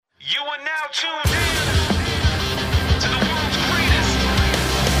tuned in to the world's greatest.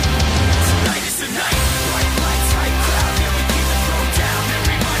 Tonight is the night. Bright lights, hype crowd. Yeah, we keep the throw down.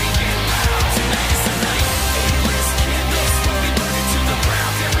 Everybody get loud. Tonight is the night. A-list, kid list. When we burn it to the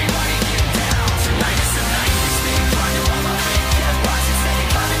ground. Everybody get down. Tonight is the night. We stay grinding while our fake cat rises. Steady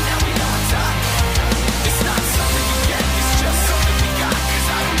climbing, now we on top. It's not something you get. It's just something we got. 'Cause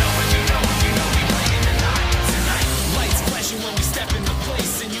I don't know what you know. If you know we playing tonight. Tonight, lights flashing when we step into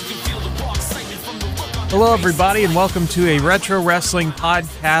place. And you can feel the raw excitement from the look on. Hello, everybody, and welcome to a Retro Wrestling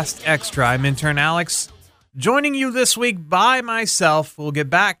Podcast Extra. I'm intern Alex, joining you this week by myself. We'll get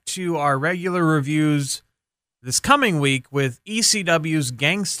back to our regular reviews this coming week with ECW's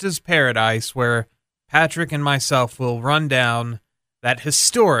Gangsta's Paradise, where Patrick and myself will run down that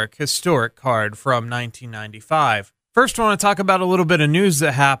historic card from 1995. First, I want to talk about a little bit of news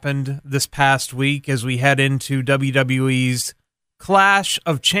that happened this past week as we head into WWE's Clash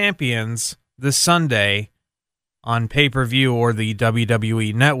of Champions this Sunday on pay-per-view or the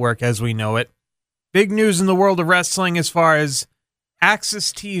WWE Network as we know it. Big news in the world of wrestling as far as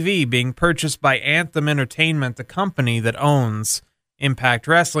Axis TV being purchased by Anthem Entertainment, the company that owns Impact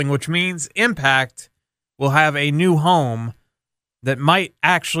Wrestling, which means Impact will have a new home that might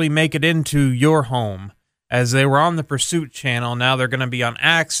actually make it into your home. As they were on the Pursuit channel, now they're going to be on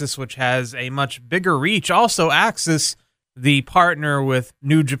Axis, which has a much bigger reach. Also, Axis, the partner with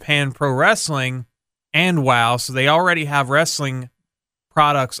New Japan Pro Wrestling and WOW, so they already have wrestling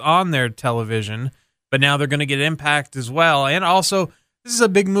products on their television, but now they're going to get Impact as well. And also, this is a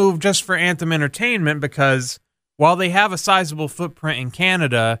big move just for Anthem Entertainment because while they have a sizable footprint in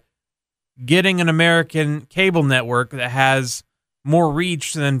Canada, getting an American cable network that has more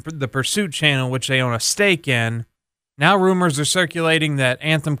reach than the Pursuit channel, which they own a stake in, now rumors are circulating that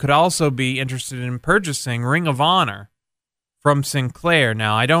Anthem could also be interested in purchasing Ring of Honor from Sinclair.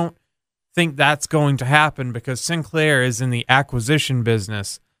 Now, I don't think that's going to happen because Sinclair is in the acquisition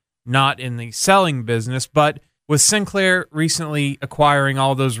business, not in the selling business. But with Sinclair recently acquiring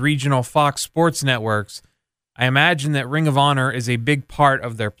all those regional Fox Sports networks, I imagine that Ring of Honor is a big part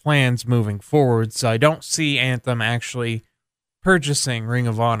of their plans moving forward. So I don't see Anthem actually purchasing Ring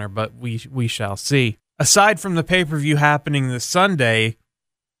of Honor, but we shall see. Aside from the pay-per-view happening this Sunday,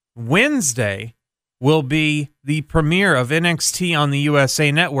 Wednesday will be the premiere of NXT on the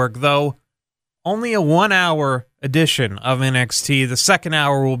USA Network, though only a 1-hour edition of NXT. The second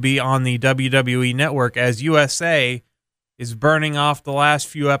hour will be on the WWE Network as USA is burning off the last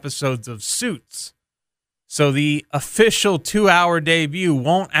few episodes of Suits. So the official 2-hour debut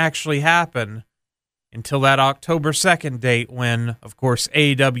won't actually happen until that October 2nd date when, of course,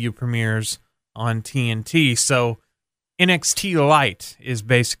 AEW premieres on TNT. So NXT Light is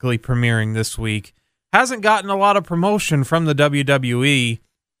basically premiering this week. Hasn't gotten a lot of promotion from the WWE,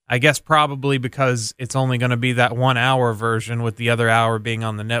 I guess probably because it's only going to be that 1-hour version with the other hour being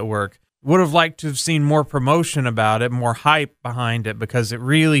on the network. Would have liked to have seen more promotion about it, more hype behind it, because it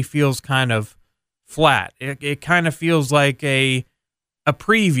really feels kind of flat. It kind of feels like a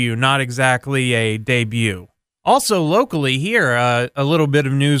preview, not exactly a debut. Also, locally here, a little bit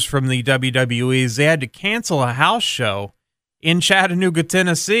of news from the WWE is they had to cancel a house show in Chattanooga,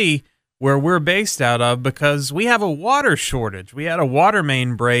 Tennessee, where we're based out of, because we have a water shortage. We had a water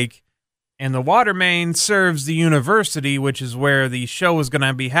main break, and the water main serves the university, which is where the show is going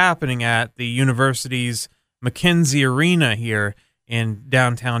to be happening at, the university's McKenzie Arena here in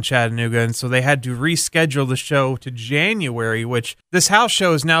downtown Chattanooga. And so they had to reschedule the show to January, which this house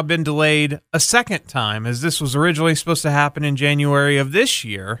show has now been delayed a second time, as this was originally supposed to happen in January of this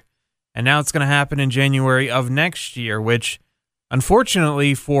year, and now it's going to happen in January of next year, which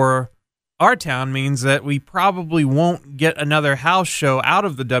unfortunately for our town means that we probably won't get another house show out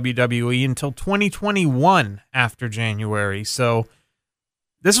of the WWE until 2021 after January. So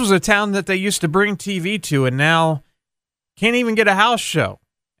this was a town that they used to bring TV to, and now can't even get a house show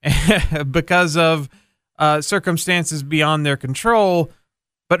because of circumstances beyond their control.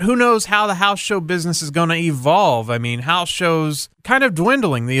 But who knows how the house show business is going to evolve. I mean, house shows kind of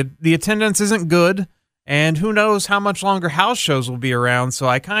dwindling. The attendance isn't good. And who knows how much longer house shows will be around, so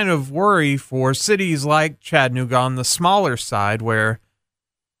I kind of worry for cities like Chattanooga on the smaller side, where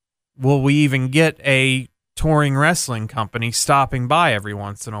will we even get a touring wrestling company stopping by every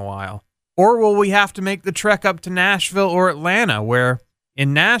once in a while? Or will we have to make the trek up to Nashville or Atlanta, where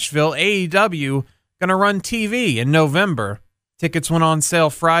in Nashville, AEW going to run TV in November. Tickets went on sale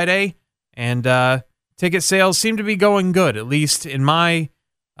Friday, and ticket sales seem to be going good, at least in my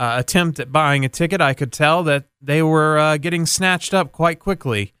attempt at buying a ticket. I could tell that they were getting snatched up quite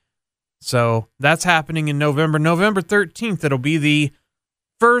quickly. So that's happening in November. November 13th, it'll be the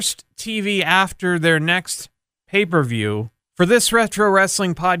first TV after their next pay-per-view. For this Retro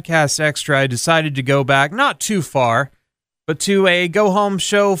Wrestling Podcast Extra, I decided to go back not too far, but to a go-home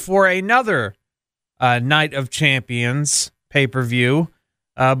show for another Night of Champions pay-per-view.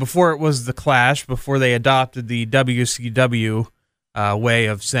 Before it was The Clash, before they adopted the WCW way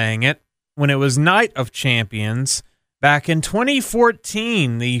of saying it, when it was Night of Champions, back in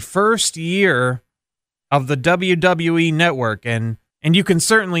 2014, the first year of the WWE Network, and you can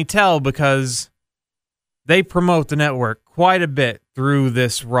certainly tell because they promote the network quite a bit through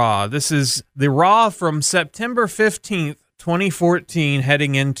this Raw. This is the Raw from September 15th, 2014,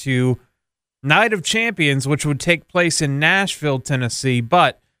 heading into Night of Champions, which would take place in Nashville, Tennessee,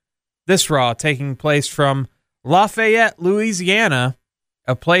 but this Raw taking place from Lafayette, Louisiana,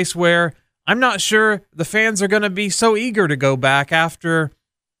 a place where I'm not sure the fans are going to be so eager to go back after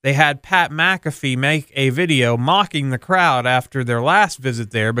they had Pat McAfee make a video mocking the crowd after their last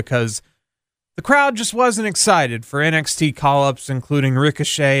visit there because the crowd just wasn't excited for NXT call-ups, including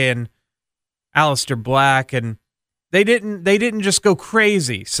Ricochet and Aleister Black, and they didn't just go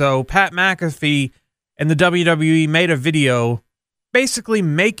crazy. So Pat McAfee and the WWE made a video basically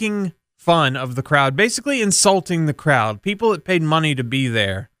making fun of the crowd, basically insulting the crowd, people that paid money to be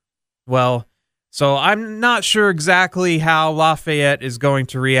there. Well, so I'm not sure exactly how Lafayette is going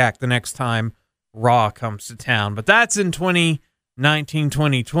to react the next time Raw comes to town, but that's in 2019,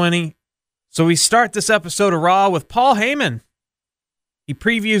 2020. So we start this episode of Raw with Paul Heyman. He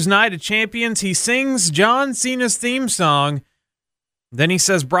previews Night of Champions. He sings John Cena's theme song. Then he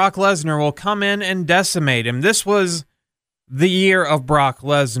says Brock Lesnar will come in and decimate him. This was the year of Brock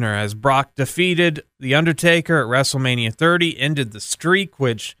Lesnar as Brock defeated The Undertaker at WrestleMania 30, ended the streak,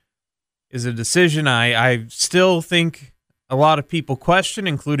 which is a decision I still think a lot of people question,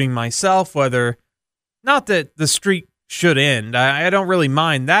 including myself, whether, not that the streak should end. I don't really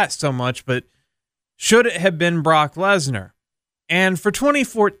mind that so much, but should it have been Brock Lesnar? And for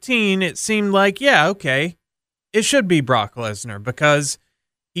 2014, it seemed like, yeah, okay, it should be Brock Lesnar because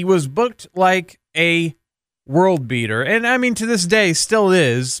he was booked like a world beater. And I mean, to this day, still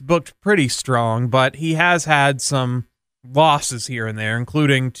is booked pretty strong, but he has had some losses here and there,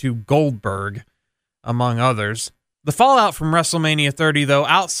 including to Goldberg, among others. The fallout from WrestleMania 30, though,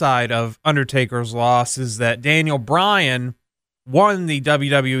 outside of Undertaker's loss, is that Daniel Bryan won the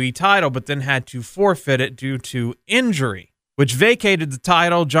WWE title, but then had to forfeit it due to injury, which vacated the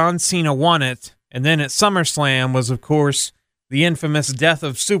title. John Cena won it, and then at SummerSlam was, of course, the infamous death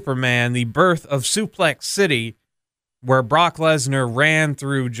of Superman, the birth of Suplex City, where Brock Lesnar ran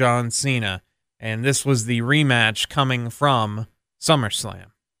through John Cena. And this was the rematch coming from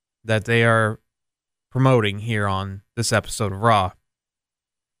SummerSlam that they are promoting here on this episode of Raw.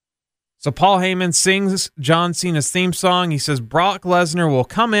 So Paul Heyman sings John Cena's theme song. He says Brock Lesnar will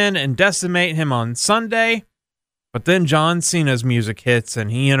come in and decimate him on Sunday. But then John Cena's music hits and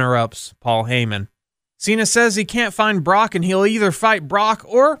he interrupts Paul Heyman. Cena says he can't find Brock and he'll either fight Brock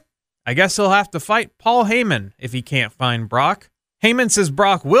or I guess he'll have to fight Paul Heyman if he can't find Brock. Heyman says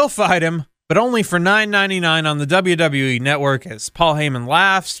Brock will fight him, but only for $9.99 on the WWE Network, as Paul Heyman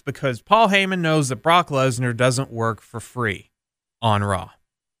laughs because Paul Heyman knows that Brock Lesnar doesn't work for free on Raw.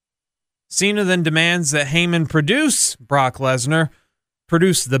 Cena then demands that Heyman produce Brock Lesnar,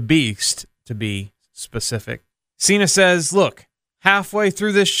 produce the Beast, to be specific. Cena says, look, halfway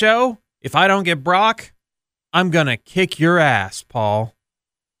through this show, if I don't get Brock, I'm going to kick your ass, Paul.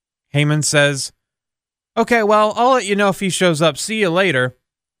 Heyman says, okay, well, I'll let you know if he shows up. See you later.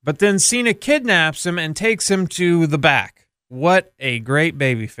 But then Cena kidnaps him and takes him to the back. What a great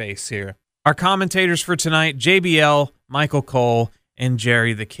babyface here. Our commentators for tonight, JBL, Michael Cole, and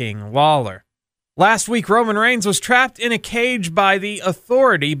Jerry the King Lawler. Last week, Roman Reigns was trapped in a cage by the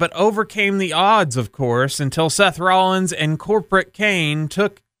Authority, but overcame the odds, of course, until Seth Rollins and Corporate Kane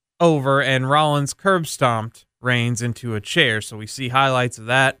took over and Rollins curb stomped Reigns into a chair. So we see highlights of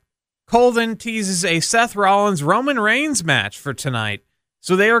that. Cole then teases a Seth Rollins-Roman Reigns match for tonight.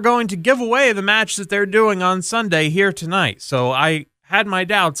 So they are going to give away the match that they're doing on Sunday here tonight. So I had my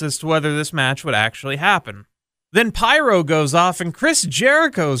doubts as to whether this match would actually happen. Then Pyro goes off and Chris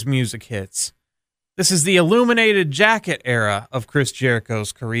Jericho's music hits. This is the illuminated jacket era of Chris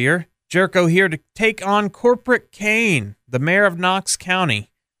Jericho's career. Jericho here to take on Corporate Kane, the mayor of Knox County,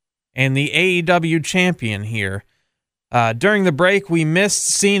 and the AEW champion here. During the break, we missed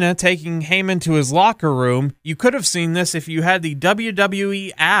Cena taking Heyman to his locker room. You could have seen this if you had the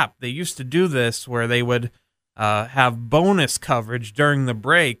WWE app. They used to do this where they would have bonus coverage during the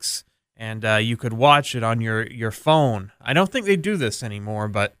breaks, and you could watch it on your phone. I don't think they do this anymore,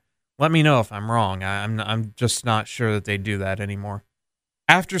 but let me know if I'm wrong. I'm just not sure that they do that anymore.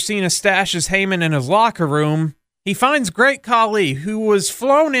 After Cena stashes Heyman in his locker room, he finds Great Khali, who was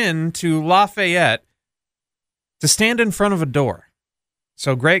flown in to Lafayette to stand in front of a door.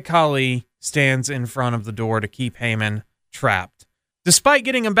 So Great Khali stands in front of the door to keep Heyman trapped. Despite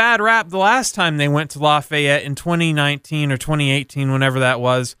getting a bad rap the last time they went to Lafayette in 2019 or 2018, whenever that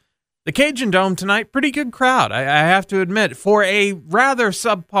was, the Cajun Dome tonight, pretty good crowd, I have to admit, for a rather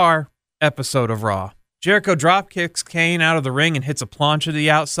subpar episode of Raw. Jericho dropkicks Kane out of the ring and hits a plancha to the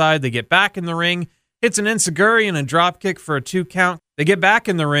outside. They get back in the ring, hits an enziguri and a dropkick for a 2 count. They get back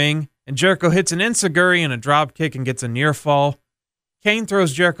in the ring, and Jericho hits an enziguri and a dropkick and gets a near fall. Kane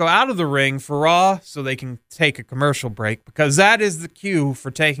throws Jericho out of the ring for Raw so they can take a commercial break, because that is the cue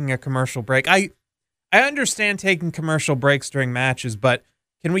for taking a commercial break. I understand taking commercial breaks during matches, but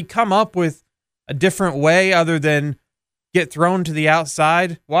can we come up with a different way other than get thrown to the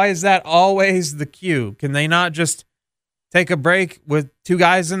outside? Why is that always the cue? Can they not just take a break with 2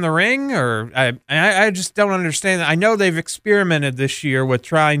 guys in the ring? Or I just don't understand that. I know they've experimented this year with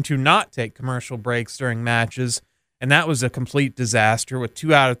trying to not take commercial breaks during matches, and that was a complete disaster with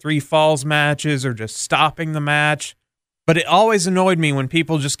 2 out of 3 falls matches or just stopping the match. But it always annoyed me when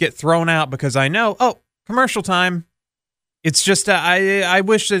people just get thrown out because I know, oh, commercial time. It's just, I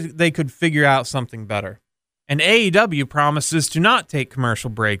wish that they could figure out something better. And AEW promises to not take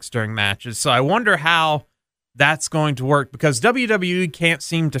commercial breaks during matches, so I wonder how that's going to work, because WWE can't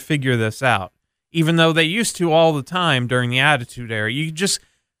seem to figure this out, even though they used to all the time during the Attitude Era.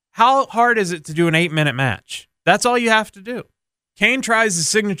 How hard is it to do an 8-minute match? That's all you have to do. Kane tries the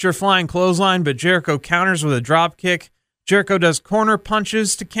signature flying clothesline, but Jericho counters with a drop kick. Jericho does corner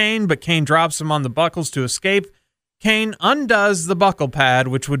punches to Kane, but Kane drops him on the buckles to escape. Kane undoes the buckle pad,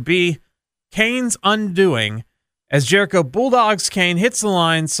 which would be Kane's undoing, as Jericho bulldogs Kane, hits the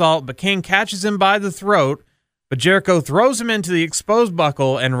lion salt, but Kane catches him by the throat, but Jericho throws him into the exposed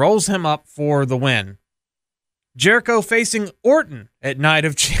buckle and rolls him up for the win. Jericho facing Orton at Night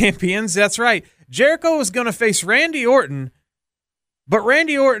of Champions. That's right. Jericho was going to face Randy Orton, but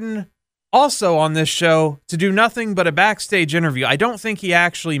Randy Orton also on this show to do nothing but a backstage interview. I don't think he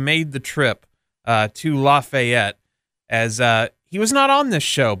actually made the trip to Lafayette, as he was not on this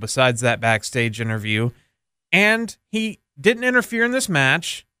show besides that backstage interview, and he didn't interfere in this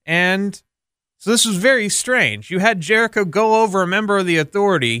match, and so this was very strange. You had Jericho go over a member of the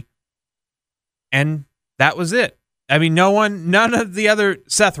Authority, and that was it. I mean, none of the other,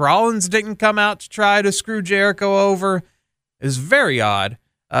 Seth Rollins didn't come out to try to screw Jericho over. It was very odd.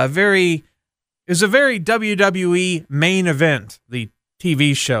 It was a very WWE main event, the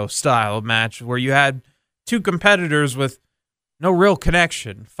TV show style of match, where you had 2 competitors with no real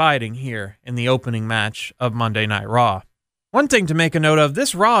connection fighting here in the opening match of Monday Night Raw. One thing to make a note of,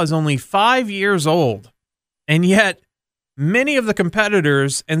 this Raw is only 5 years old, and yet many of the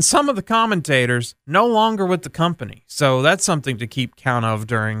competitors and some of the commentators no longer with the company. So that's something to keep count of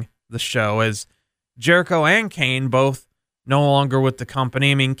during the show, as Jericho and Kane both no longer with the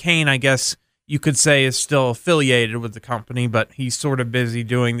company. I mean, Kane, I guess you could say, is still affiliated with the company, but he's sort of busy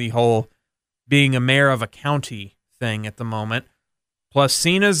doing the whole being a mayor of a county thing at the moment. Plus,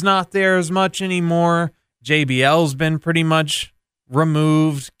 Cena's not there as much anymore. JBL's been pretty much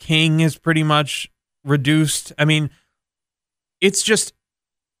removed. King is pretty much reduced. I mean, it's just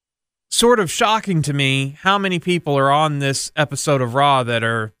sort of shocking to me how many people are on this episode of Raw that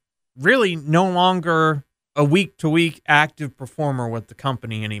are really no longer a week-to-week active performer with the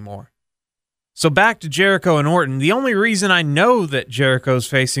company anymore. So back to Jericho and Orton. The only reason I know that Jericho's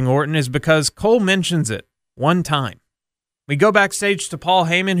facing Orton is because Cole mentions it one time. We go backstage to Paul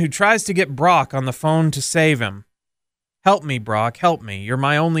Heyman, who tries to get Brock on the phone to save him. Help me, Brock, help me. You're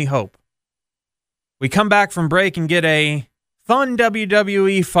my only hope. We come back from break and get a fun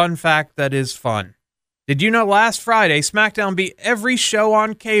WWE fun fact that is fun. Did you know last Friday, SmackDown beat every show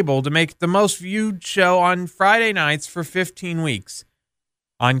on cable to make it the most viewed show on Friday nights for 15 weeks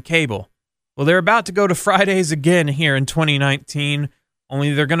on cable? Well, they're about to go to Fridays again here in 2019,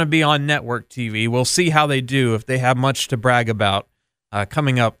 only they're going to be on network TV. We'll see how they do, if they have much to brag about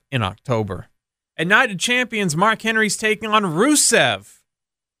coming up in October. At Night of Champions, Mark Henry's taking on Rusev.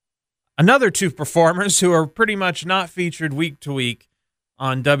 Another 2 performers who are pretty much not featured week to week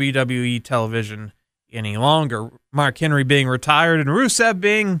on WWE television any longer. Mark Henry being retired and Rusev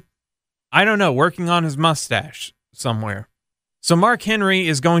being, I don't know, working on his mustache somewhere. So Mark Henry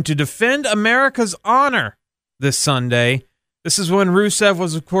is going to defend America's honor this Sunday. This is when Rusev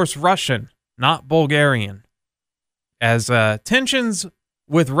was, of course, Russian, not Bulgarian, as tensions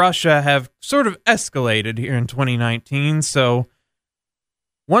with Russia have sort of escalated here in 2019. So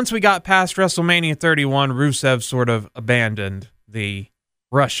once we got past WrestleMania 31, Rusev sort of abandoned the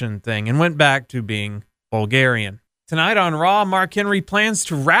Russian thing and went back to being Bulgarian. Tonight on Raw, Mark Henry plans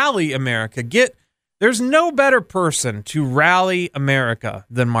to rally America. There's no better person to rally America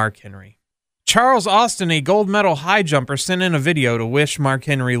than Mark Henry. Charles Austin, a gold medal high jumper, sent in a video to wish Mark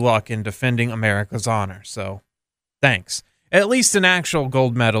Henry luck in defending America's honor. So, thanks. At least an actual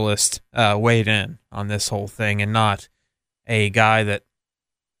gold medalist weighed in on this whole thing and not a guy that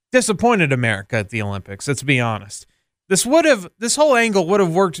disappointed America at the Olympics. Let's be honest. This whole angle would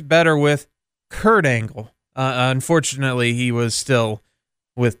have worked better with Kurt Angle. Unfortunately, he was still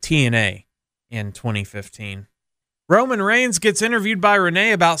with TNA in 2015. Roman Reigns gets interviewed by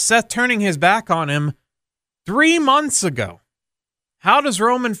Renee about Seth turning his back on him 3 months ago. How does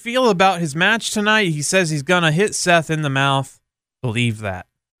Roman feel about his match tonight? He says he's going to hit Seth in the mouth. Believe that.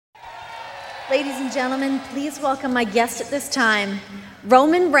 Ladies and gentlemen, please welcome my guest at this time,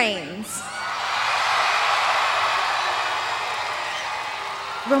 Roman Reigns.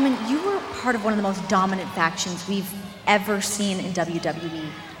 Roman, you were part of one of the most dominant factions we've ever seen in WWE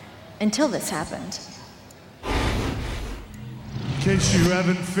until this happened. In case you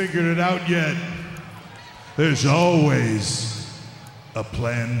haven't figured it out yet, there's always a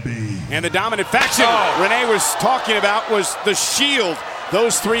plan B. And the dominant faction Renee was talking about was the Shield.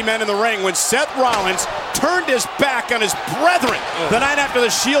 Those three men in the ring when Seth Rollins turned his back on his brethren the night after the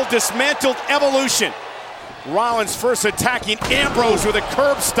Shield dismantled Evolution. Rollins first attacking Ambrose with a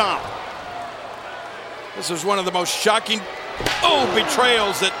curb stomp. This was one of the most shocking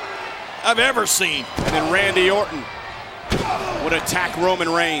betrayals that I've ever seen. And then Randy Orton would attack Roman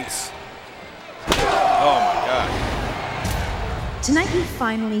Reigns. Oh my God. Tonight you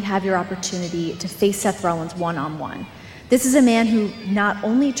finally have your opportunity to face Seth Rollins one-on-one. This is a man who not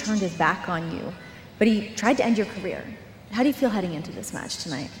only turned his back on you, but he tried to end your career. How do you feel heading into this match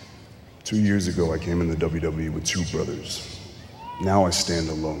tonight? 2 years ago, I came in the WWE with two brothers. Now I stand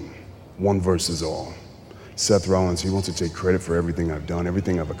alone. One versus all. Seth Rollins, he wants to take credit for everything I've done,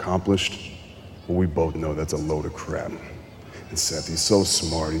 everything I've accomplished. Well, we both know that's a load of crap. And Seth, he's so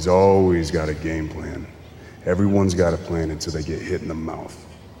smart. He's always got a game plan. Everyone's got a plan until they get hit in the mouth.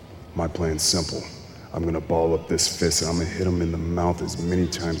 My plan's simple. I'm gonna ball up this fist and I'm gonna hit him in the mouth as many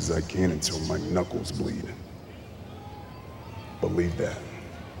times as I can until my knuckles bleed. Believe that.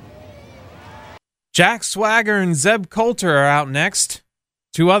 Jack Swagger and Zeb Coulter are out next.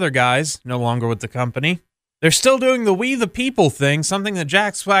 Two other guys, no longer with the company. They're still doing the We the People thing, something that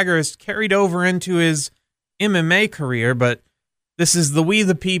Jack Swagger has carried over into his MMA career, but this is the We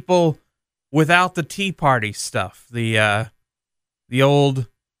the People without the Tea Party stuff. The old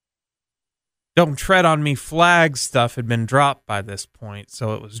Don't Tread on Me flag stuff had been dropped by this point,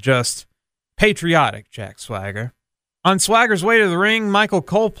 so it was just patriotic Jack Swagger. On Swagger's way to the ring, Michael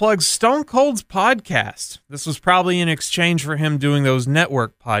Cole plugs Stone Cold's podcast. This was probably in exchange for him doing those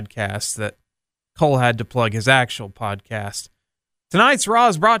network podcasts that Cole had to plug his actual podcast. Tonight's Raw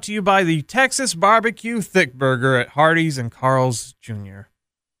is brought to you by the Texas Barbecue Thick Burger at Hardee's and Carl's Jr.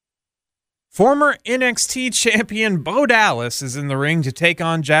 Former NXT champion Bo Dallas is in the ring to take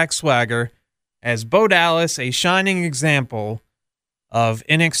on Jack Swagger, as Bo Dallas, a shining example of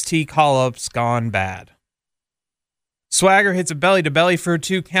NXT call-ups gone bad. Swagger hits a belly-to-belly for a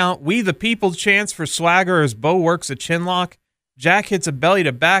 2 count. We the People chants for Swagger as Bo works a chinlock. Jack hits a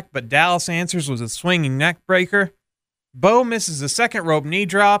belly-to-back, but Dallas answers with a swinging neck breaker. Bo misses a second rope knee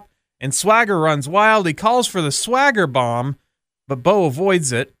drop, and Swagger runs wild. He calls for the Swagger bomb, but Bo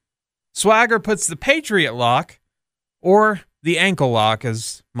avoids it. Swagger puts the Patriot lock, or the ankle lock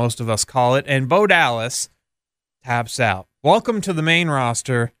as most of us call it, and Bo Dallas taps out. Welcome to the main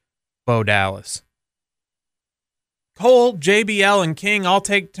roster, Bo Dallas. Cole, JBL, and King all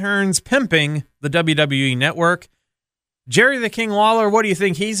take turns pimping the WWE Network. Jerry the King Lawler, what do you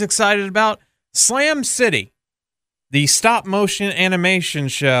think he's excited about? Slam City, the stop-motion animation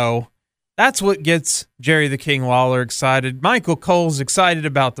show. That's what gets Jerry the King Lawler excited. Michael Cole's excited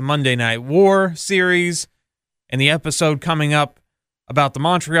about the Monday Night War series and the episode coming up about the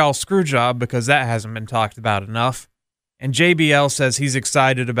Montreal Screwjob because that hasn't been talked about enough. And JBL says he's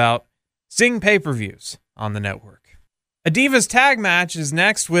excited about seeing pay-per-views on the network. A Divas tag match is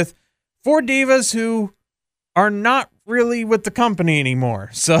next with 4 divas who are not really with the company anymore.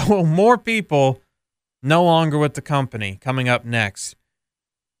 So more people no longer with the company coming up next.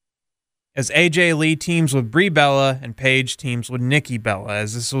 As AJ Lee teams with Brie Bella and Paige teams with Nikki Bella,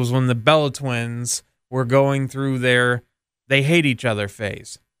 as this was when the Bella twins were going through their they hate each other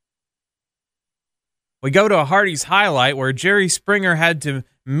phase. We go to a Hardy's highlight where Jerry Springer had to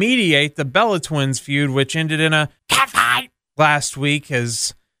mediate the Bella Twins feud, which ended in a catfight last week,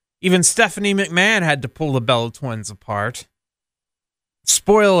 as even Stephanie McMahon had to pull the Bella Twins apart.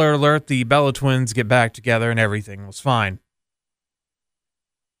 Spoiler alert, the Bella Twins get back together and everything was fine.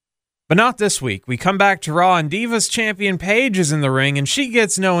 But not this week. We come back to Raw and Divas champion Paige is in the ring and she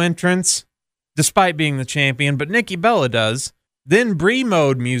gets no entrance, despite being the champion, but Nikki Bella does. Then Brie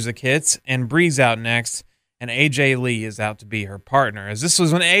Mode music hits and Brie's out next and AJ Lee is out to be her partner. As this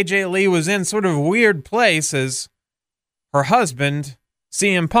was when AJ Lee was in sort of a weird place as her husband,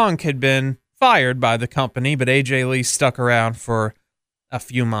 CM Punk, had been fired by the company, but AJ Lee stuck around for a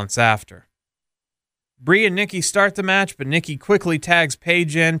few months after. Brie and Nikki start the match, but Nikki quickly tags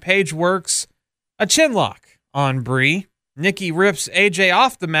Paige in. Paige works a chinlock on Brie. Nikki rips AJ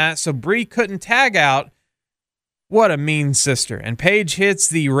off the mat so Brie couldn't tag out. What a mean sister. And Paige hits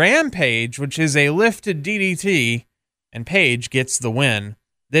the Rampage, which is a lifted DDT, and Paige gets the win.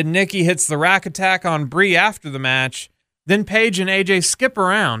 Then Nikki hits the Rack Attack on Brie after the match. Then Paige and AJ skip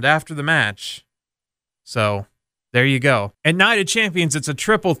around after the match. So there you go. At Night of Champions, it's a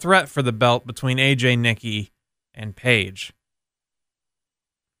triple threat for the belt between AJ, Nikki, and Paige.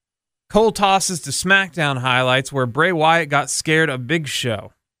 Cole tosses to SmackDown highlights where Bray Wyatt got scared of Big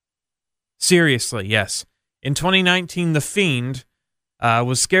Show. Seriously, yes. In 2019, The Fiend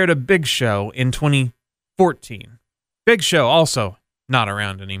was scared of Big Show in 2014. Big Show also not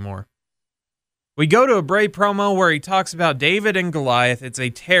around anymore. We go to a Bray promo where he talks about David and Goliath. It's a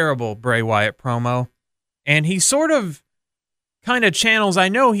terrible Bray Wyatt promo. And he sort of kind of channels, I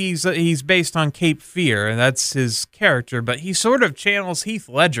know he's based on Cape Fear, and that's his character, but he sort of channels Heath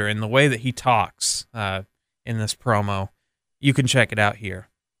Ledger in the way that he talks in this promo. You can check it out here.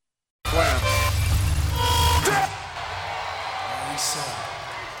 He said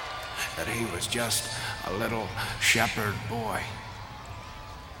that he was just a little shepherd boy.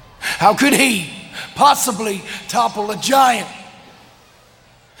 How could he possibly topple a giant?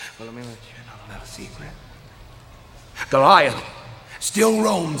 Well, let me let you know a little secret. Goliath still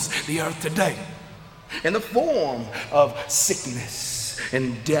roams the earth today in the form of sickness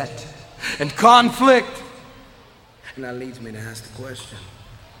and debt and conflict. And that leads me to ask the question,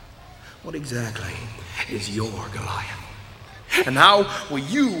 what exactly is your Goliath? And how will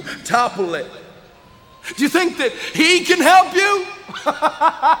you topple it? Do you think that he can help you?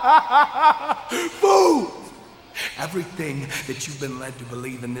 Fool! Everything that you've been led to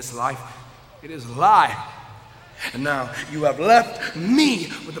believe in this life, it is a lie. And now you have left me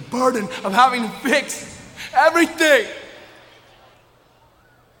with the burden of having to fix everything.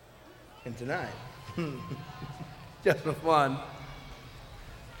 And tonight, just for fun,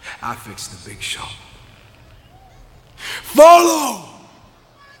 I fixed the Big Show. Follow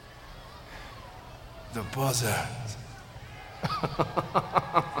the buzzer.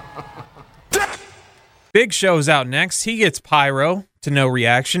 Big Show's out next. He gets pyro to no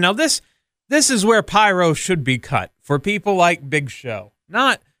reaction. Now this is where pyro should be cut for people like Big Show.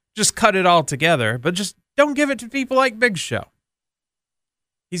 Not just cut it all together, but just don't give it to people like Big Show.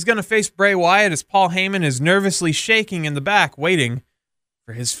 He's going to face Bray Wyatt as Paul Heyman is nervously shaking in the back, waiting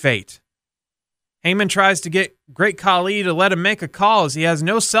for his fate. Heyman tries to get Great Khali to let him make a call as he has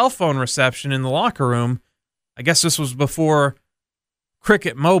no cell phone reception in the locker room. I guess this was before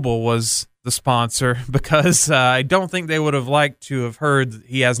Cricket Mobile was the sponsor, because I don't think they would have liked to have heard that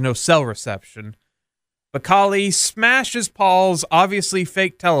he has no cell reception. But Khali smashes Paul's obviously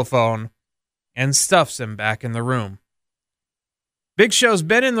fake telephone and stuffs him back in the room. Big Show's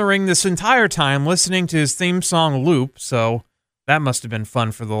been in the ring this entire time listening to his theme song loop, so that must have been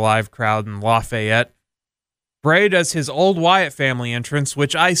fun for the live crowd in Lafayette. Bray does his old Wyatt family entrance,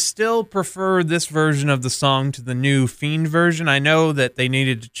 which I still prefer this version of the song to the new Fiend version. I know that they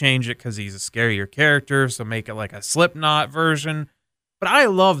needed to change it because he's a scarier character, so make it like a Slipknot version. But I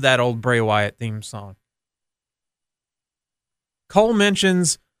love that old Bray Wyatt theme song. Cole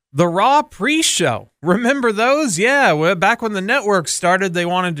mentions the Raw pre-show. Remember those? Yeah, back when the network started, they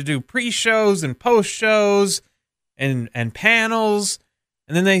wanted to do pre-shows and post-shows and panels.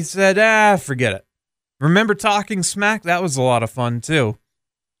 And then they said, forget it. Remember Talking Smack? That was a lot of fun, too.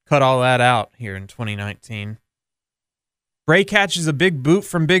 Cut all that out here in 2019. Bray catches a big boot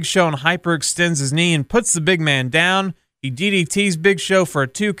from Big Show and hyperextends his knee and puts the big man down. He DDTs Big Show for a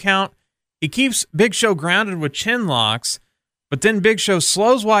 2 count. He keeps Big Show grounded with chin locks, but then Big Show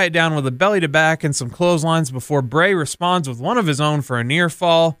slows Wyatt down with a belly to back and some clotheslines before Bray responds with one of his own for a near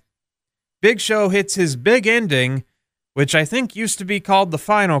fall. Big Show hits his big ending, which I think used to be called the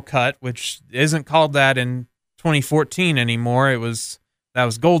Final Cut, which isn't called that in 2014 anymore. That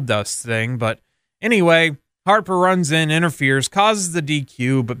was Goldust's thing. But anyway, Harper runs in, interferes, causes the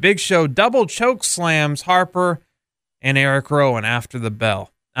DQ, but Big Show double choke slams Harper and Eric Rowan after the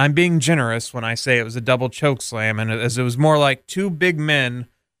bell. I'm being generous when I say it was a double choke slam, and as it was more like two big men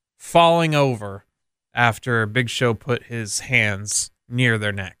falling over after Big Show put his hands near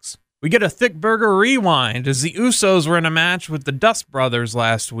their necks. We get a Thick Burger rewind as the Usos were in a match with the Dust Brothers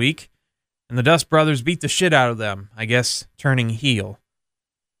last week, and the Dust Brothers beat the shit out of them, I guess turning heel.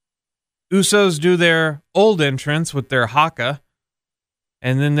 Usos do their old entrance with their haka,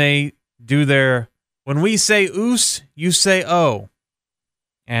 and then they do their, when we say oos, you say oh.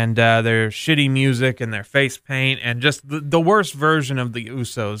 And their shitty music and their face paint and just the worst version of the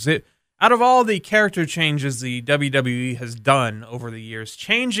Usos. Out of all the character changes the WWE has done over the years,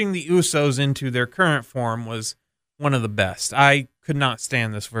 changing the Usos into their current form was one of the best. I could not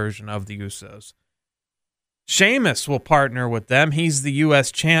stand this version of the Usos. Sheamus will partner with them. He's the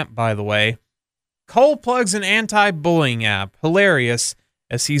U.S. champ, by the way. Cole plugs an anti-bullying app. Hilarious,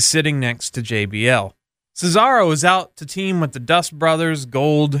 as he's sitting next to JBL. Cesaro is out to team with the Dust Brothers,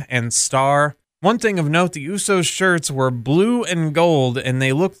 Gold, and Star. One thing of note, the Usos shirts were blue and gold, and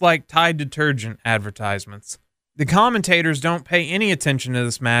they looked like Tide detergent advertisements. The commentators don't pay any attention to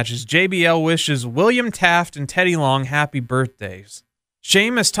this match as JBL wishes William Taft and Teddy Long happy birthdays.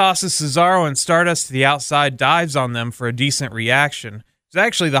 Sheamus tosses Cesaro and Stardust to the outside, dives on them for a decent reaction. It's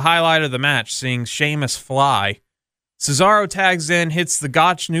actually the highlight of the match, seeing Sheamus fly. Cesaro tags in, hits the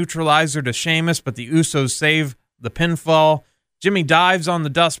Gotch neutralizer to Sheamus, but the Usos save the pinfall. Jimmy dives on the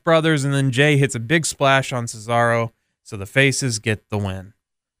Dust Brothers, and then Jay hits a big splash on Cesaro, so the faces get the win.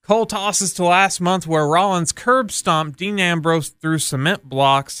 Cole tosses to last month where Rollins curb stomped Dean Ambrose through cement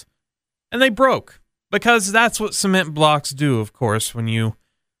blocks, and they broke, because that's what cement blocks do, of course, when you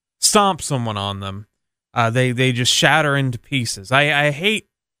stomp someone on them. They just shatter into pieces. I hate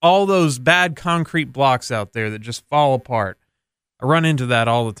all those bad concrete blocks out there that just fall apart. I run into that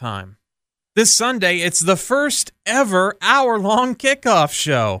all the time. This Sunday, it's the first ever hour-long kickoff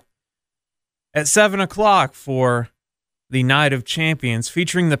show at 7 o'clock for the Night of Champions,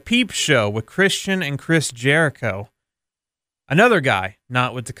 featuring the Peep Show with Christian and Chris Jericho. Another guy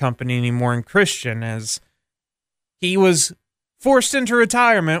not with the company anymore in Christian, as he was forced into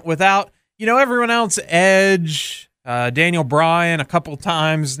retirement without, everyone else, Edge, Daniel Bryan a couple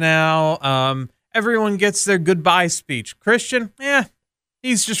times now. Everyone gets their goodbye speech. Christian,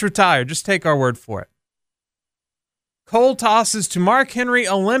 he's just retired. Just take our word for it. Cole tosses to Mark Henry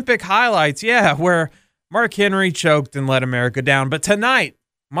Olympic highlights. Where Mark Henry choked and let America down. But tonight,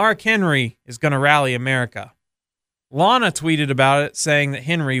 Mark Henry is going to rally America. Lana tweeted about it, saying that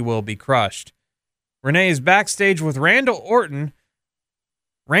Henry will be crushed. Renee is backstage with Randall Orton.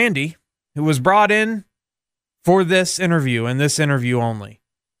 Randy, who was brought in for this interview and this interview only,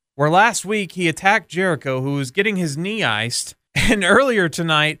 where last week he attacked Jericho, who was getting his knee iced, and earlier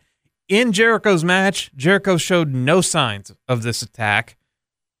tonight in Jericho's match, Jericho showed no signs of this attack.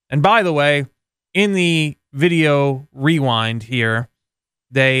 And by the way, in the video rewind here,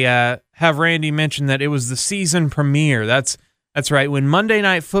 they have Randy mention that it was the season premiere. That's right. When Monday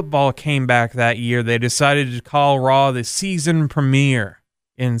Night Football came back that year, they decided to call Raw the season premiere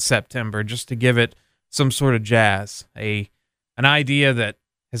in September, just to give it some sort of jazz, an idea that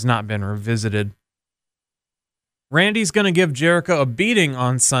has not been revisited. Randy's going to give Jericho a beating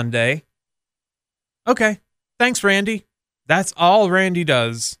on Sunday. Okay, thanks, Randy. That's all Randy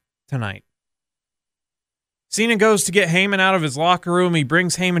does tonight. Cena goes to get Heyman out of his locker room. He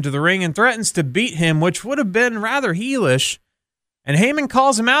brings Heyman to the ring and threatens to beat him, which would have been rather heelish. And Heyman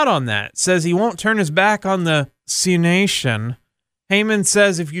calls him out on that, says he won't turn his back on the C-Nation. Heyman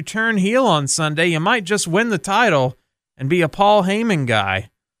says if you turn heel on Sunday, you might just win the title and be a Paul Heyman guy.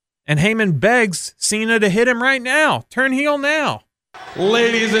 And Heyman begs Cena to hit him right now. Turn heel now.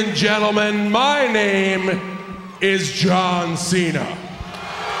 Ladies and gentlemen, my name is John Cena.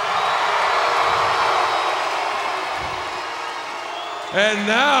 And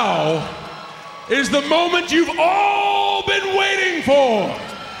now is the moment you've all been waiting for.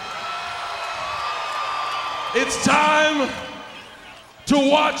 It's time to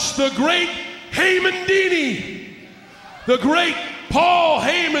watch the great Heymandini, the great Paul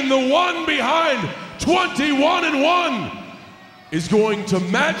Heyman, the one behind 21-1, is going to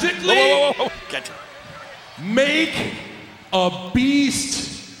magically make a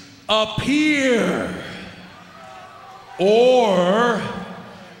beast appear. Or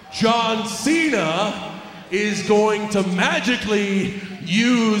John Cena is going to magically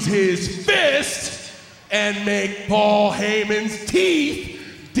use his fist and make Paul Heyman's teeth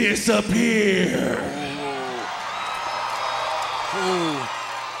disappear. Ooh.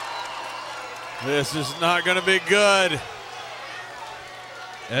 This is not going to be good.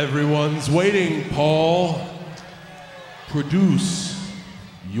 Everyone's waiting, Paul. Produce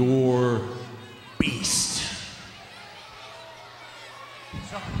your beast.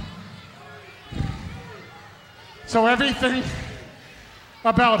 So everything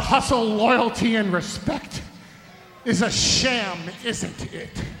about hustle, loyalty, and respect is a sham, isn't it?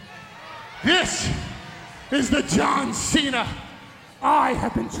 This is the John Cena I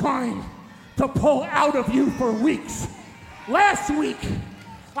have been trying to pull out of you for weeks. Last week,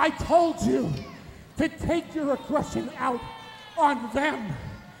 I told you to take your aggression out on them.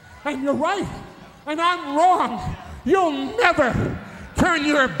 And you're right, and I'm wrong. You'll never turn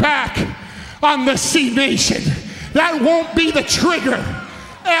your back on the C Nation. That won't be the trigger,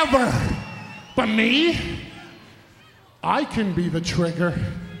 ever. But me, I can be the trigger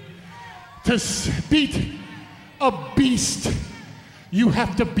to beat a beast. You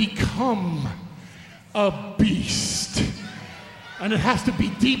have to become a beast. And it has to be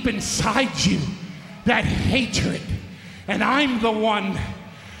deep inside you, that hatred. And I'm the one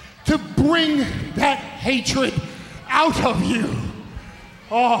to bring that hatred out of you.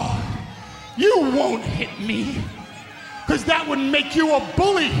 Oh, you won't hit me, because that would make you a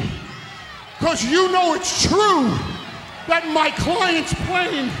bully. Because you know it's true that my client's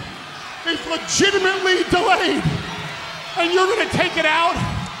plane is legitimately delayed. And you're gonna take it out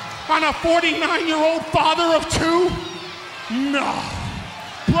on a 49-year-old father of two? No.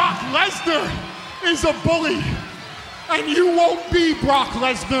 Brock Lesnar is a bully, and you won't be Brock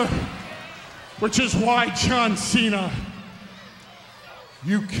Lesnar. Which is why, John Cena,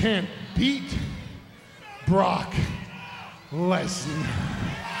 you can't beat Brock Lesnar.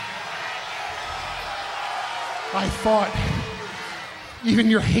 I thought even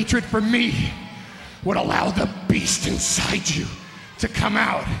your hatred for me would allow the beast inside you to come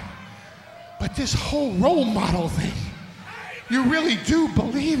out. But this whole role model thing, you really do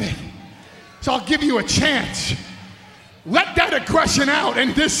believe it. So I'll give you a chance. Let that aggression out,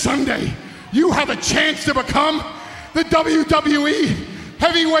 and this Sunday, you have a chance to become the WWE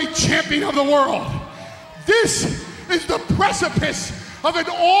Heavyweight Champion of the world. This is the precipice of an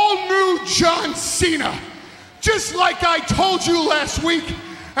all-new John Cena. Just like I told you last week,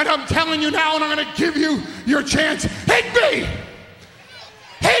 and I'm telling you now, and I'm gonna give you your chance. Hit me!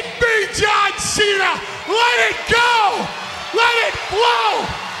 Hit me, John Cena! Let it go! Let it flow!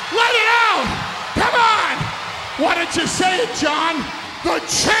 Let it out! Come on! Why don't you say it, John? The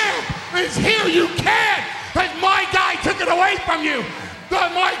champ is here. You can't, because my guy took it away from you.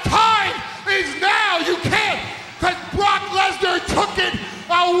 My time is now. You can't, because Brock Lesnar took it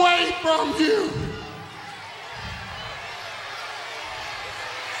away from you.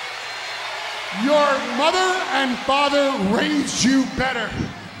 Your mother and father raised you better.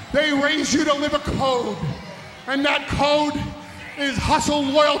 They raised you to live a code. And that code is hustle,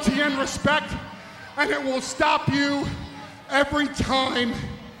 loyalty, and respect. And it will stop you every time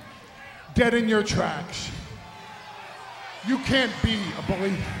dead in your tracks. You can't be a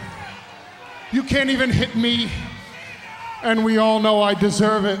bully. You can't even hit me. And we all know I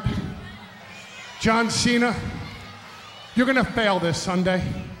deserve it. John Cena, you're gonna fail this Sunday.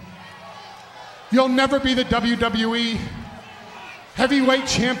 You'll never be the WWE Heavyweight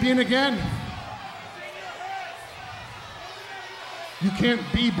Champion again. You can't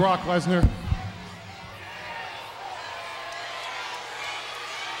be Brock Lesnar.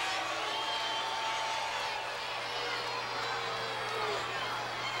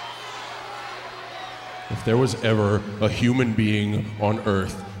 If there was ever a human being on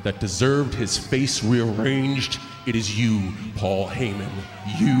Earth that deserved his face rearranged, it is you, Paul Heyman.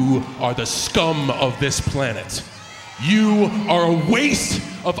 You are the scum of this planet. You are a waste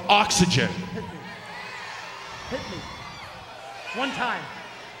of oxygen. Hit me. One time.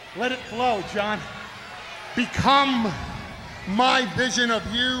 Let it flow, John. Become my vision of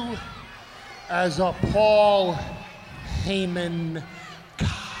you as a Paul Heyman guy.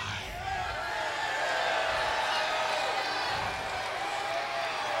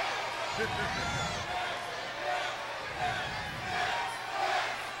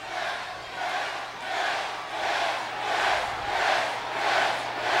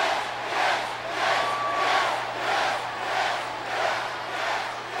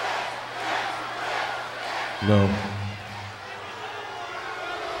 No.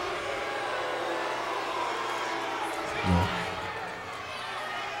 No.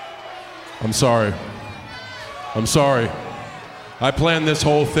 I'm sorry. I'm sorry. I planned this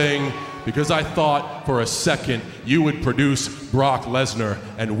whole thing because I thought for a second you would produce Brock Lesnar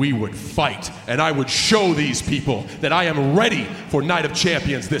and we would fight, and I would show these people that I am ready for Night of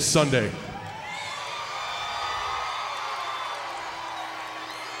Champions this Sunday.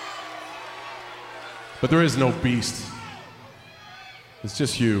 But there is no beast. It's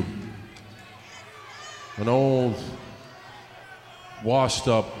just you. An old,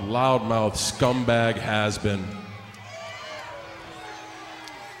 washed-up, loudmouth scumbag has-been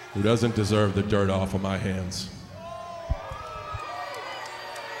who doesn't deserve the dirt off of my hands.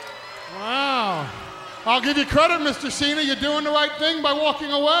 Wow. I'll give you credit, Mr. Cena. You're doing the right thing by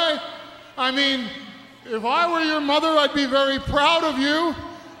walking away. I mean, if I were your mother, I'd be very proud of you.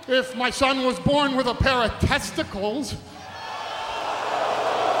 If my son was born with a pair of testicles.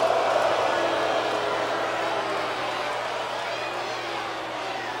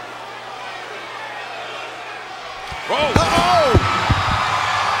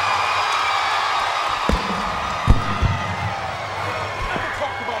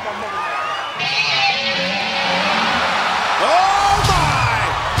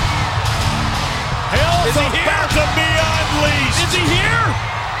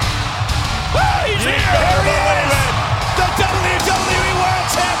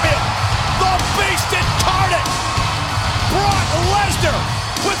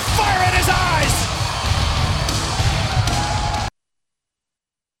 With fire in his eyes.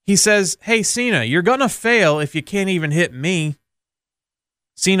 He says, "Hey, Cena, you're gonna fail if you can't even hit me."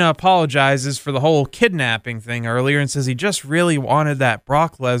 Cena apologizes for the whole kidnapping thing earlier and says he just really wanted that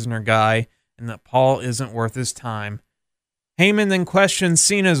Brock Lesnar guy and that Paul isn't worth his time. Heyman then questions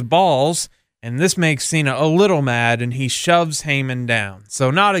Cena's balls, and this makes Cena a little mad, and he shoves Heyman down.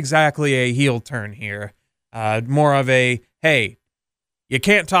 So not exactly a heel turn here. More of a, hey, you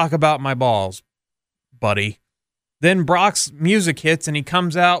can't talk about my balls, buddy. Then Brock's music hits and he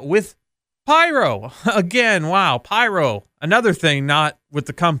comes out with pyro. Again, wow, pyro. Another thing not with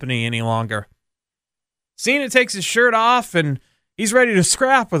the company any longer. Cena takes his shirt off and he's ready to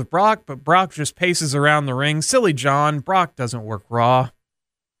scrap with Brock, but Brock just paces around the ring. Silly John, Brock doesn't work Raw.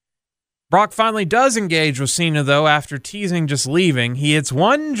 Brock finally does engage with Cena, though, after teasing just leaving. He hits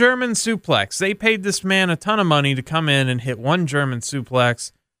one German suplex. They paid this man a ton of money to come in and hit one German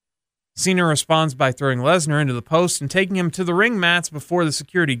suplex. Cena responds by throwing Lesnar into the post and taking him to the ring mats before the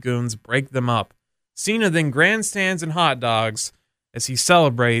security goons break them up. Cena then grandstands and hot dogs as he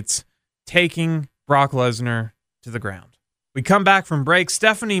celebrates taking Brock Lesnar to the ground. We come back from break.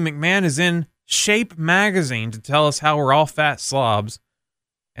 Stephanie McMahon is in Shape magazine to tell us how we're all fat slobs,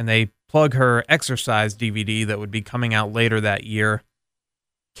 and they plug her exercise DVD that would be coming out later that year.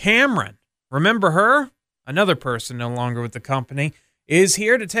 Cameron, remember her? Another person no longer with the company, is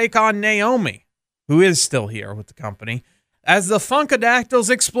here to take on Naomi, who is still here with the company, as the Funkadactyls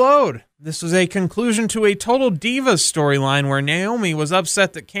explode. This was a conclusion to a Total Divas storyline where Naomi was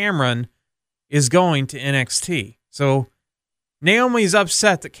upset that Cameron is going to NXT. So Naomi's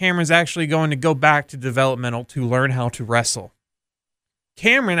upset that Cameron's actually going to go back to developmental to learn how to wrestle.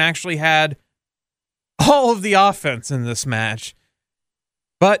 Cameron actually had all of the offense in this match,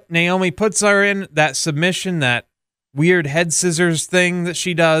 but Naomi puts her in that submission, that weird head scissors thing that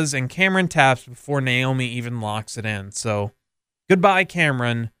she does, and Cameron taps before Naomi even locks it in. So, goodbye,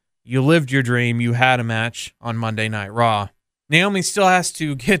 Cameron. You lived your dream. You had a match on Monday Night Raw. Naomi still has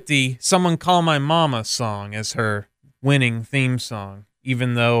to get the Someone Call My Mama song as her winning theme song,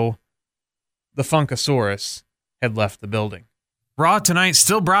 even though the Funkasaurus had left the building. Raw tonight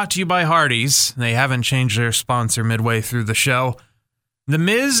still brought to you by Hardee's. They haven't changed their sponsor midway through the show. The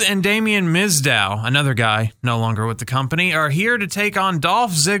Miz and Damien Mizdow, another guy no longer with the company, are here to take on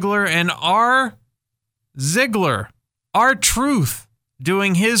Dolph Ziggler and R-Truth,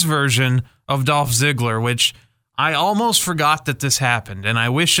 doing his version of Dolph Ziggler, which I almost forgot that this happened, and I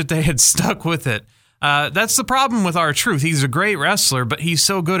wish that they had stuck with it. That's the problem with R-Truth. He's a great wrestler, but he's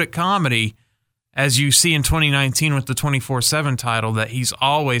so good at comedy, as you see in 2019 with the 24/7 title, that he's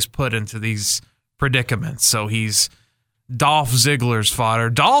always put into these predicaments. So he's Dolph Ziggler's fodder.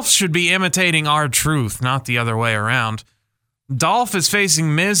 Dolph should be imitating R-Truth, not the other way around. Dolph is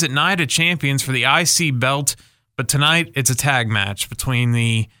facing Miz at Night of Champions for the IC belt, but tonight it's a tag match between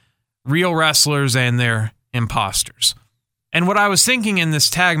the real wrestlers and their imposters. And what I was thinking in this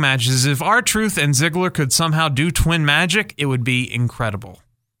tag match is if R-Truth and Ziggler could somehow do twin magic, it would be incredible.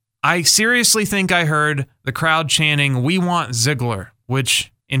 I seriously think I heard the crowd chanting, "We want Ziggler,"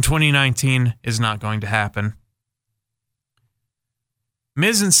 which in 2019 is not going to happen.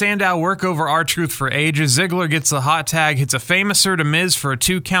 Miz and Sandow work over R-Truth for ages. Ziggler gets the hot tag, hits a famouser to Miz for a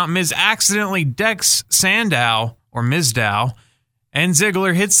 2 count. Miz accidentally decks Sandow, or Mizdow, and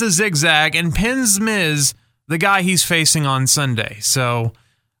Ziggler hits the zigzag and pins Miz, the guy he's facing on Sunday. So,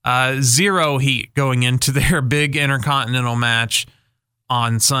 0 heat going into their big Intercontinental match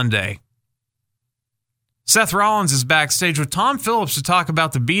on Sunday. Seth Rollins is backstage with Tom Phillips to talk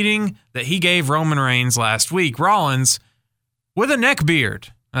about the beating that he gave Roman Reigns last week. Rollins with a neck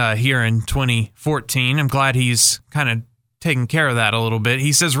beard here in 2014. I'm glad he's kind of taking care of that a little bit.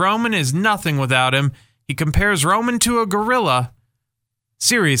 He says Roman is nothing without him. He compares Roman to a gorilla.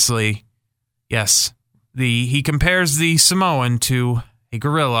 Seriously, yes. He compares the Samoan to a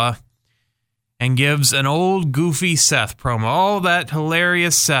gorilla and gives an old goofy Seth promo. Oh, that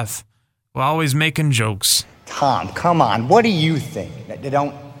hilarious Seth. We're always making jokes. Tom, come on. What do you think?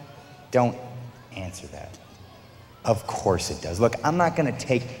 Don't answer that. Of course it does. Look, I'm not going to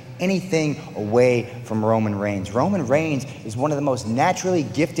take anything away from Roman Reigns. Roman Reigns is one of the most naturally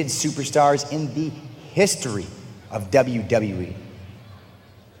gifted superstars in the history of WWE.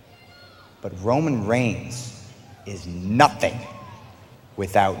 But Roman Reigns is nothing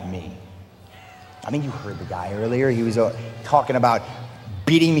without me. I mean, you heard the guy earlier. He was talking about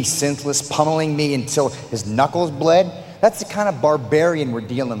beating me senseless, pummeling me until his knuckles bled. That's the kind of barbarian we're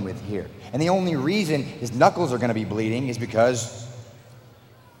dealing with here. And the only reason his knuckles are going to be bleeding is because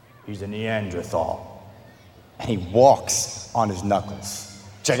he's a Neanderthal. And he walks on his knuckles.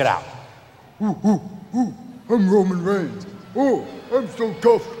 Check it out. I'm Roman Reigns. Oh, I'm so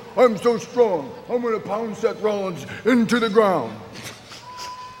tough. I'm so strong. I'm going to pound Seth Rollins into the ground.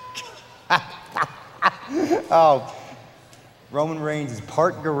 Oh, Roman Reigns is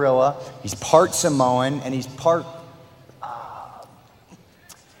part gorilla, he's part Samoan, and he's part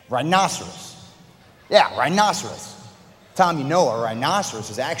rhinoceros. Yeah, rhinoceros. Tom, you know a rhinoceros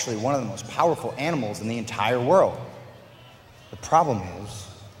is actually one of the most powerful animals in the entire world. The problem is,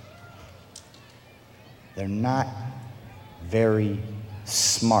 they're not very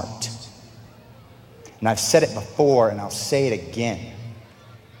smart. And I've said it before, and I'll say it again.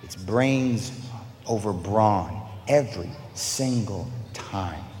 It's brains over brawn every single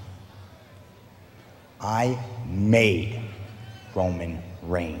time. I made Roman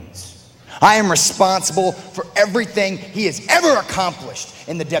Reigns. I am responsible for everything he has ever accomplished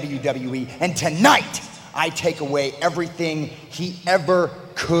in the WWE, and tonight I take away everything he ever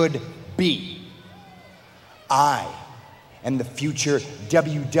could be. I am the future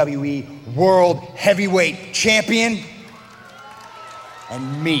WWE World Heavyweight Champion,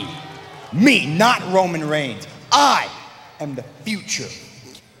 and me, not Roman Reigns, I am the future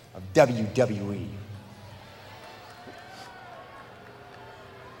of WWE.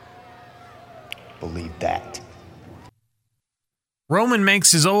 Believe that. Roman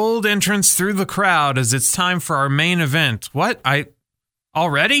makes his old entrance through the crowd as it's time for our main event. What?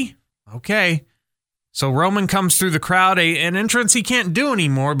 Already? Okay. So Roman comes through the crowd, an entrance he can't do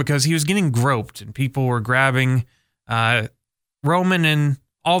anymore because he was getting groped and people were grabbing Roman in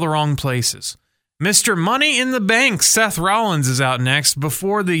all the wrong places. Mr. Money in the Bank, Seth Rollins, is out next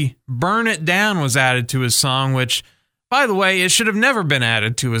before the Burn It Down was added to his song, which, by the way, it should have never been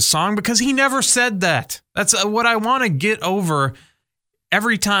added to his song because he never said that. That's what I want to get over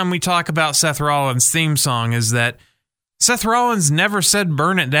every time we talk about Seth Rollins' theme song, is that Seth Rollins never said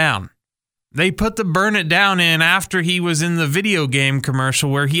Burn It Down. They put the Burn It Down in after he was in the video game commercial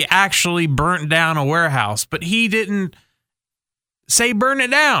where he actually burnt down a warehouse, but he didn't say burn it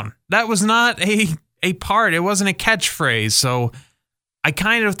down. That was not a part. It wasn't a catchphrase, so I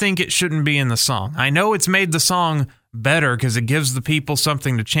kind of think it shouldn't be in the song. I know it's made the song better because it gives the people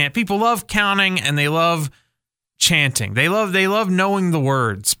something to chant. People love counting and they love chanting. They love knowing the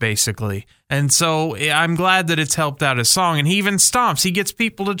words, basically. And so I'm glad that it's helped out his song. And he even stomps. He gets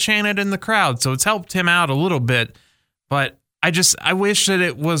people to chant it in the crowd, so it's helped him out a little bit. But I wish that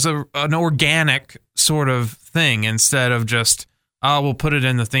it was an organic sort of thing instead of just, we'll put it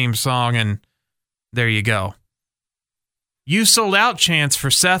in the theme song and there you go. You sold out chants for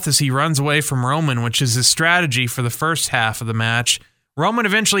Seth as he runs away from Roman, which is his strategy for the first half of the match. Roman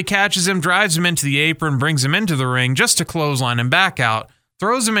eventually catches him, drives him into the apron, brings him into the ring just to clothesline him back out,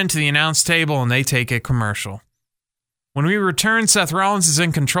 throws him into the announce table, and they take a commercial. When we return, Seth Rollins is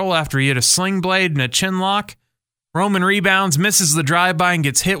in control after he hit a sling blade and a chin lock. Roman rebounds, misses the drive-by, and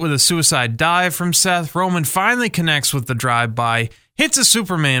gets hit with a suicide dive from Seth. Roman finally connects with the drive-by, hits a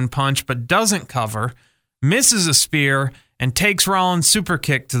Superman punch but doesn't cover, misses a spear, and takes Rollins' super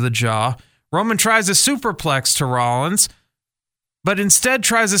kick to the jaw. Roman tries a superplex to Rollins, but instead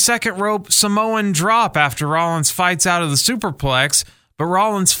tries a second rope Samoan drop after Rollins fights out of the superplex, but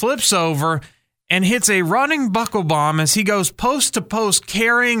Rollins flips over and hits a running buckle bomb as he goes post to post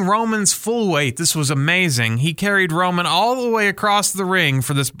carrying Roman's full weight. This was amazing. He carried Roman all the way across the ring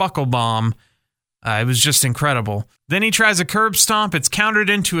for this buckle bomb. It was just incredible. Then he tries a curb stomp. It's countered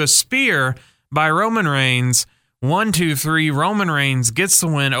into a spear by Roman Reigns. 1, 2, 3. Roman Reigns gets the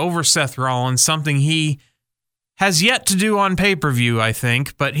win over Seth Rollins, something he has yet to do on pay-per-view, I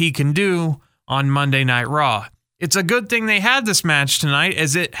think, but he can do on Monday Night Raw. it's a good thing they had this match tonight,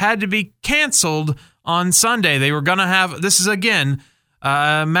 as it had to be canceled on Sunday. They were going to have, this is again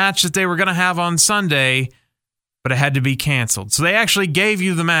a match that they were going to have on Sunday, but it had to be canceled. So they actually gave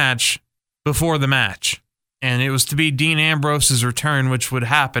you the match before the match. And it was to be Dean Ambrose's return, which would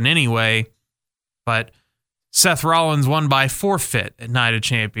happen anyway. But Seth Rollins won by forfeit at Night of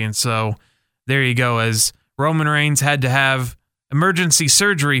Champions. So there you go, as Roman Reigns had to have emergency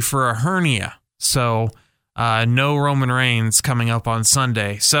surgery for a hernia. So no Roman Reigns coming up on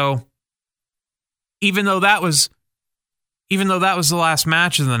Sunday. So even though that was the last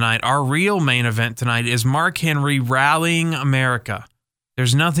match of the night, our real main event tonight is Mark Henry rallying America.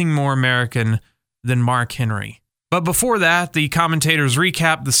 There's nothing more American than Mark Henry. But before that, the commentators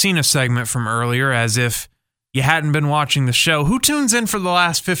recap the Cena segment from earlier as if you hadn't been watching the show. Who tunes in for the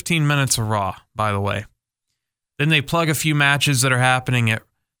last 15 minutes of Raw, by the way? Then they plug a few matches that are happening at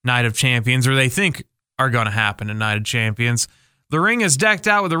Night of Champions, or they think are going to happen at Night of Champions. The ring is decked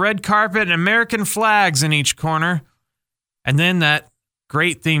out with a red carpet and American flags in each corner. And then that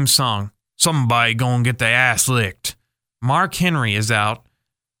great theme song, Somebody Gonna Get Their Ass Licked. Mark Henry is out.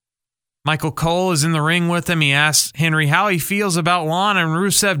 Michael Cole is in the ring with him. He asks Henry how he feels about Lana and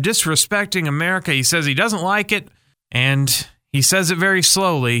Rusev disrespecting America. He says he doesn't like it, and he says it very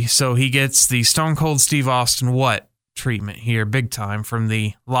slowly, so he gets the Stone Cold Steve Austin what treatment here, big time, from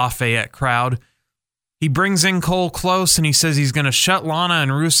the Lafayette crowd. He brings in Cole close, and he says he's going to shut Lana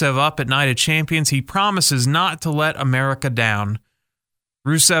and Rusev up at Night of Champions. He promises not to let America down.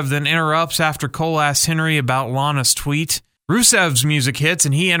 Rusev then interrupts after Cole asks Henry about Lana's tweet. Rusev's music hits,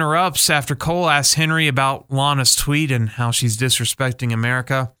 and he interrupts after Cole asks Henry about Lana's tweet and how she's disrespecting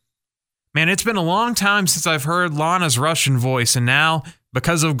America. Man, it's been a long time since I've heard Lana's Russian voice, and now,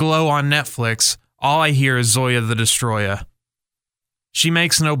 because of Glow on Netflix, all I hear is Zoya the Destroyer. She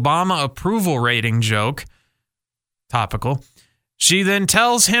makes an Obama approval rating joke. Topical. She then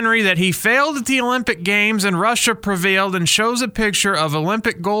tells Henry that he failed at the Olympic Games and Russia prevailed, and shows a picture of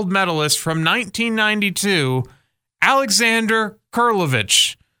Olympic gold medalist from 1992, Alexander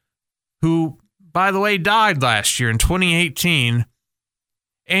Kurlovich, who, by the way, died last year in 2018.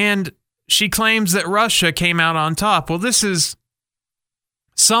 And she claims that Russia came out on top. Well, this is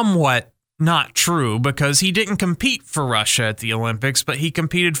somewhat not true, because he didn't compete for Russia at the Olympics, but he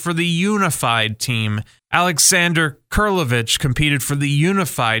competed for the unified team. Alexander Kurlovich competed for the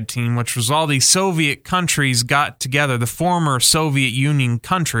unified team, which was all the Soviet countries got together. The former Soviet Union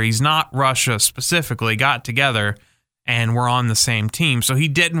countries, not Russia specifically, got together and were on the same team. So he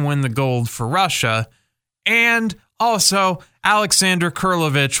didn't win the gold for Russia. And also, Alexander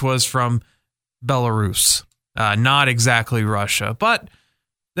Kurlovich was from Belarus, not exactly Russia. But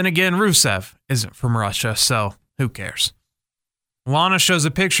then again, Rusev isn't from Russia, so who cares? Lana shows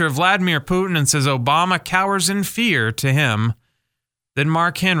a picture of Vladimir Putin and says Obama cowers in fear to him. Then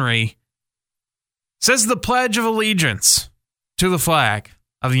Mark Henry says the Pledge of Allegiance to the flag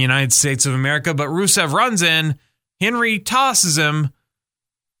of the United States of America, but Rusev runs in, Henry tosses him,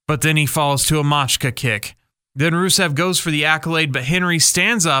 but then he falls to a Machka kick. Then Rusev goes for the accolade, but Henry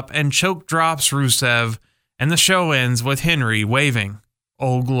stands up and choke drops Rusev, and the show ends with Henry waving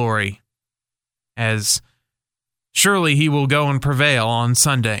Old Glory, as surely he will go and prevail on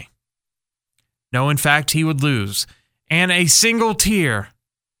Sunday. No, in fact, he would lose, and a single tear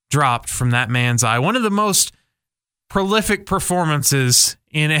dropped from that man's eye. One of the most prolific performances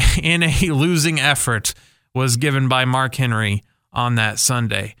in a losing effort was given by Mark Henry on that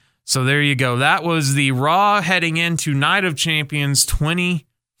Sunday. So there you go. That was the Raw heading into Night of Champions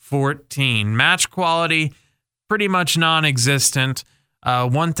 2014. Match quality, pretty much non-existent.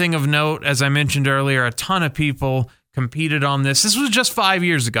 One thing of note, as I mentioned earlier, a ton of people competed on this. This was just 5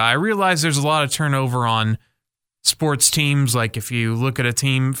 years ago. I realize there's a lot of turnover on sports teams. Like if you look at a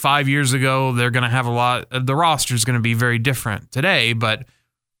team 5 years ago, they're going to have a lot. The roster is going to be very different today, but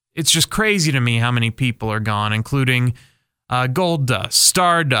it's just crazy to me how many people are gone, including Goldust,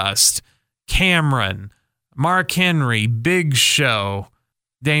 Stardust, Cameron, Mark Henry, Big Show,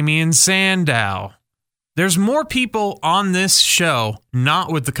 Damian Sandow. There's more people on this show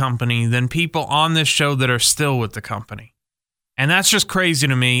not with the company than people on this show that are still with the company. And that's just crazy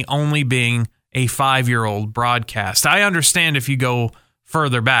to me, only being a 5-year-old broadcast. I understand if you go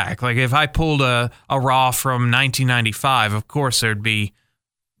further back. Like if I pulled a Raw from 1995, of course there'd be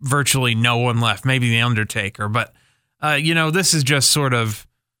virtually no one left, maybe The Undertaker. But, this is just sort of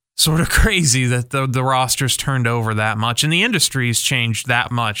crazy that the roster's turned over that much and the industry's changed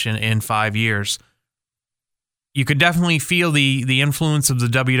that much in 5 years. You could definitely feel the influence of the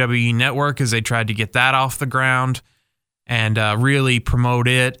WWE Network as they tried to get that off the ground. and really promote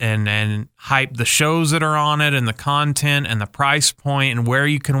it and hype the shows that are on it and the content and the price point and where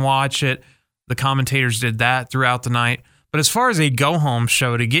you can watch it. The commentators did that throughout the night. But as far as a go-home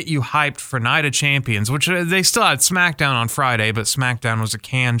show to get you hyped for Night of Champions, which they still had SmackDown on Friday, but SmackDown was a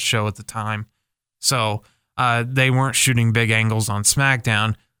canned show at the time, so they weren't shooting big angles on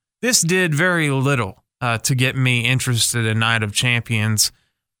SmackDown. This did very little to get me interested in Night of Champions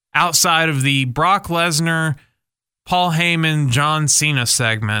outside of the Brock Lesnar, Paul Heyman, John Cena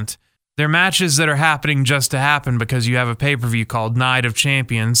segment. They're matches that are happening just to happen because you have a pay-per-view called Night of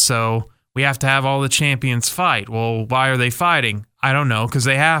Champions, so we have to have all the champions fight. Well, why are they fighting? I don't know, because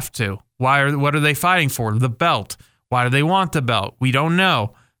they have to. What are they fighting for? The belt. Why do they want the belt? We don't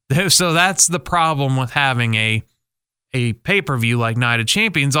know. So that's the problem with having a pay-per-view like Night of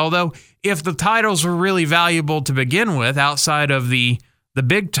Champions, although if the titles were really valuable to begin with, outside of the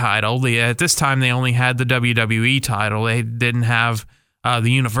big title, at this time they only had the WWE title. They didn't have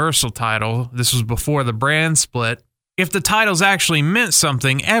the Universal title. This was before the brand split. If the titles actually meant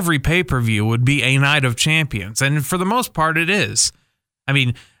something, every pay-per-view would be a Night of Champions. And for the most part, it is. I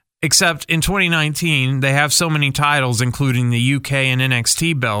mean, except in 2019, they have so many titles, including the UK and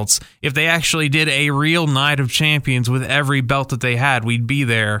NXT belts. If they actually did a real Night of Champions with every belt that they had, we'd be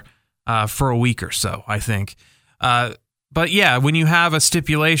there for a week or so, I think. But yeah, when you have a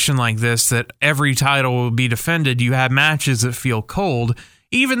stipulation like this, that every title will be defended, you have matches that feel cold.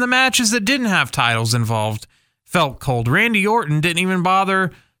 Even the matches that didn't have titles involved felt cold. Randy Orton didn't even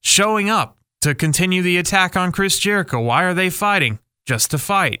bother showing up to continue the attack on Chris Jericho. Why are they fighting? Just to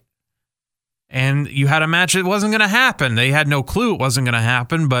fight. And you had a match that wasn't going to happen. They had no clue it wasn't going to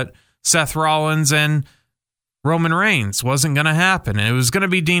happen, but Seth Rollins and Roman Reigns wasn't going to happen. And it was going to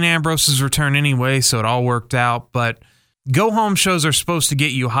be Dean Ambrose's return anyway, so it all worked out. But go-home shows are supposed to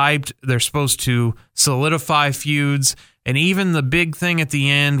get you hyped. They're supposed to solidify feuds. And even the big thing at the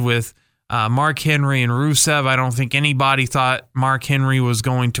end with Mark Henry and Rusev, I don't think anybody thought Mark Henry was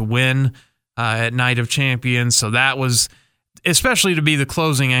going to win at Night of Champions. So that was, especially to be the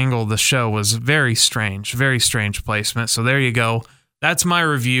closing angle of the show, was very strange placement. So there you go. That's my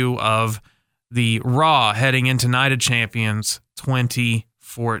review of the Raw heading into Night of Champions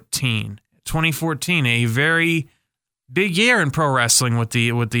 2014. 2014, a very big year in pro wrestling with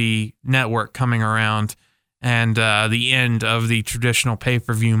the network coming around and the end of the traditional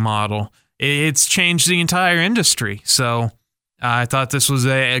pay-per-view model. It's changed the entire industry. So I thought this was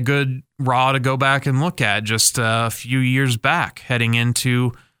a good Raw to go back and look at just a few years back, heading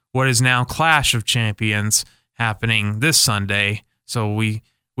into what is now Clash of Champions happening this Sunday. So we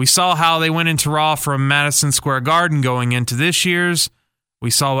saw how they went into Raw from Madison Square Garden going into this year's. We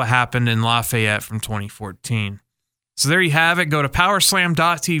saw what happened in Lafayette from 2014. So there you have it. Go to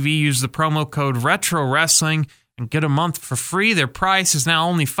powerslam.tv, use the promo code RetroWrestling, and get a month for free. Their price is now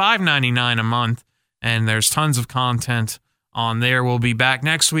only $5.99 a month, and there's tons of content on there. We'll be back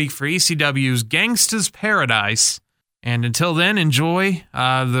next week for ECW's Gangsta's Paradise. And until then, enjoy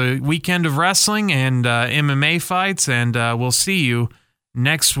the weekend of wrestling and MMA fights, and we'll see you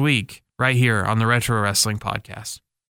next week right here on the Retro Wrestling Podcast.